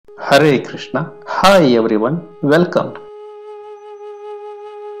Hare Krishna. Hi everyone, welcome.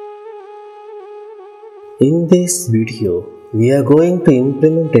 In this video, we are going to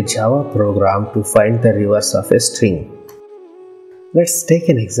implement a Java program to find the reverse of a string. Let's take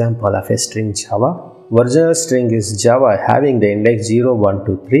an example of a string Java. Original string is Java having the index 0, 1,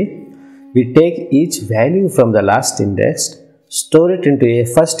 2, 3. We take each value from the last index, store it into a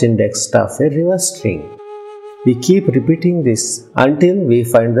first index of a reverse string. We keep repeating this until we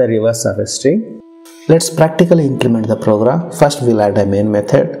find the reverse of a string. Let's practically implement the program. First we'll add a main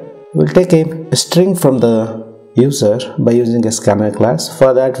method. We'll take a string from the user by using a scanner class.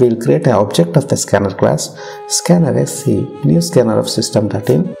 For that we'll create an object of the scanner class, scanner sc, new scanner of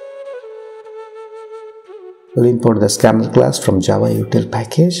system.in. We'll import the scanner class from Java util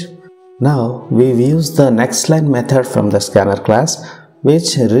package. Now we've used the next line method from the scanner class,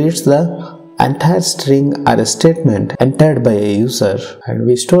 which reads the entire string or a statement entered by a user, and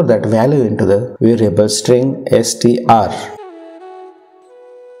we store that value into the variable string str.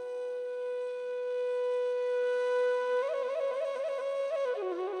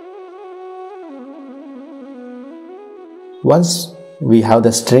 Once we have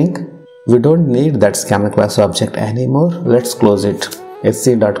the string, we don't need that scanner class object anymore. Let's close it.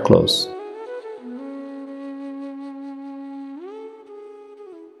 sc.close.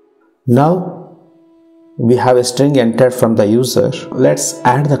 Now we have a string entered from the user. Let's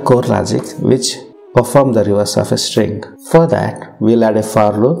add the core logic which perform the reverse of a string. For that we'll add a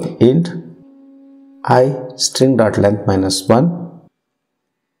for loop int I string.length -1.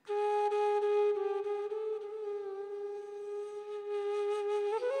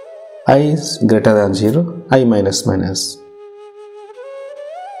 I is greater than 0, I minus minus.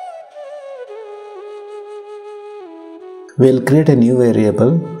 We'll create a new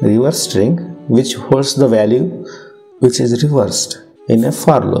variable reverse string which holds the value which is reversed in a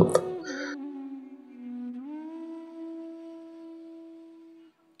for loop.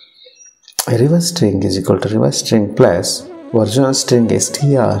 A reverse string is equal to reverse string plus original string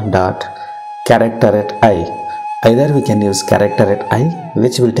str dot character at I. Either we can use character at I,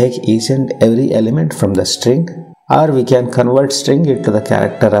 which will take each and every element from the string, or we can convert string into the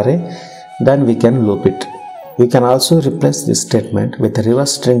character array, then we can loop it. We can also replace this statement with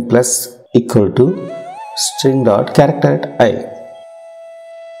reverse string plus equal to string dot character at I.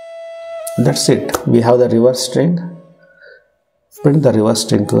 That's it. We have the reverse string. Print the reverse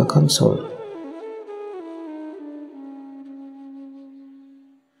string to the console.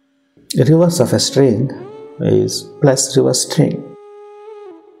 The reverse of a string is plus reverse string.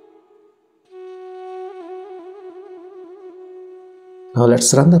 Now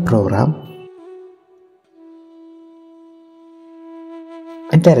let's run the program.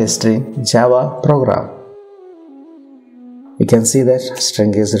 Enter a string Java program. You can see that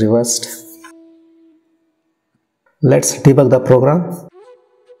string is reversed. Let's debug the program.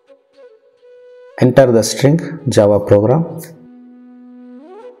 Enter the string Java program.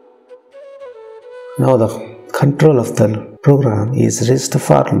 Now the control of the program is reached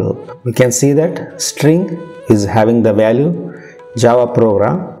for loop. We can see that string is having the value Java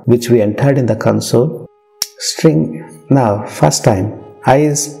program which we entered in the console. String, now first time I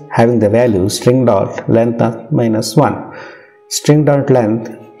is having the value string dot length of -1. String dot length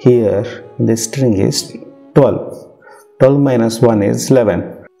here in the string is 12. 12 minus 1 is 11.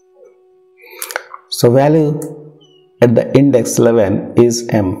 So value at the index 11 is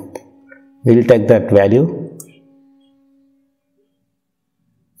m. We'll take that value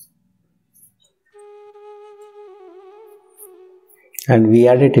and we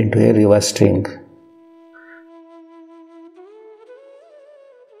add it into a reverse string.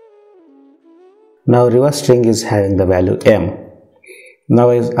 Now reverse string is having the value m. Now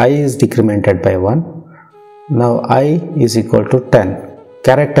I is decremented by 1. Now I is equal to 10.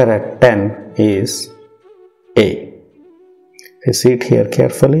 Character at 10 is a. You see it here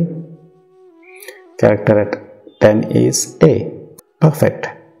carefully. Character at 10 is a. Perfect.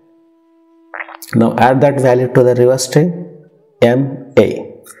 Now add that value to the reverse string ma.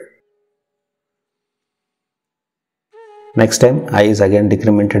 Next time I is again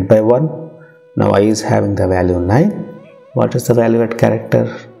decremented by 1. Now I is having the value 9. What is the value at character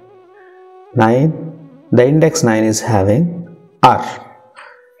 9? The index 9 is having r.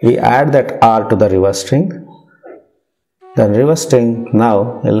 We add that r to the reverse string. The reverse string now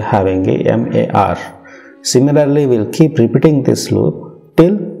will having a mar. Similarly, we'll keep repeating this loop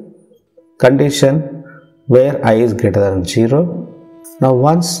till condition where I is greater than 0. Now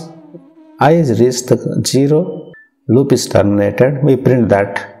once I is reached the 0, loop is terminated. We print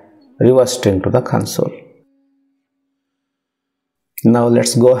that reverse string to the console. Now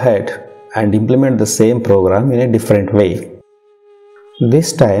let's go ahead and implement the same program in a different way.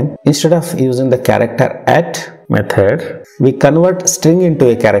 This time, instead of using the character at method, we convert string into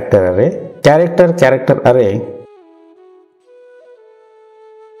a character array. Character array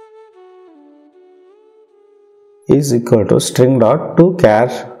is equal to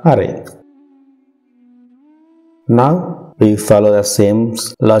string.toChar array. Now we follow the same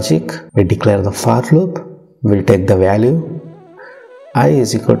logic. We declare the for loop. We'll take the value I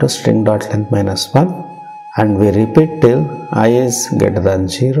is equal to string.length minus 1 and we repeat till I is greater than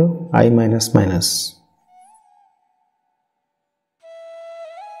 0, I minus minus.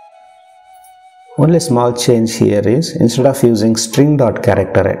 Only small change here is, instead of using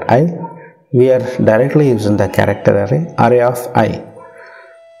string.character at I, we are directly using the character array of I.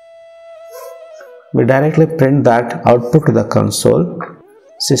 We directly print that output to the console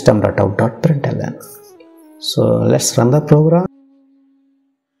system.out.println. So let's run the program.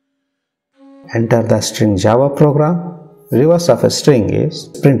 Enter the string Java program. Reverse of a string is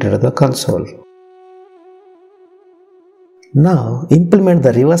printed to the console. Now implement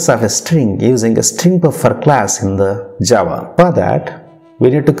the reverse of a string using a string buffer class in the Java. For that, we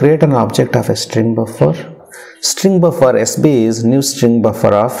need to create an object of a string buffer. String buffer SB is new string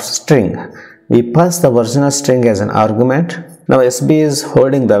buffer of string. We pass the original string as an argument. Now SB is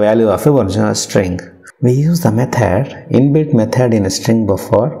holding the value of a original string. We use the inbuilt method in a string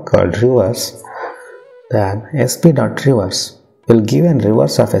buffer called reverse. Then sb.reverse will give a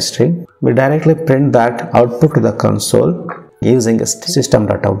reverse of a string. We directly print that output to the console using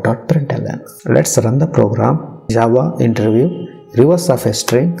system.out.println. Let's run the program. Java interview reverse of a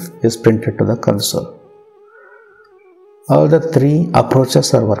string is printed to the console. All the three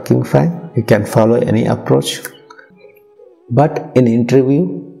approaches are working fine. You can follow any approach. But in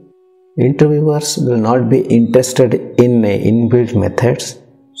interview, interviewers will not be interested in inbuilt methods.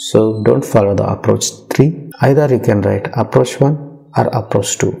 So don't follow the approach 3. Either you can write approach 1 or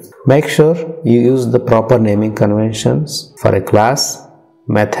approach 2. Make sure you use the proper naming conventions for a class,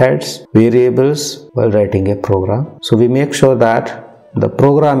 methods, variables while writing a program. So we make sure that the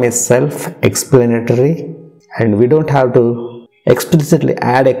program is self-explanatory and we don't have to explicitly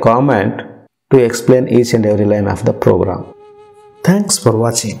add a comment to explain each and every line of the program. Thanks for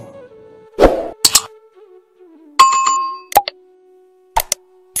watching.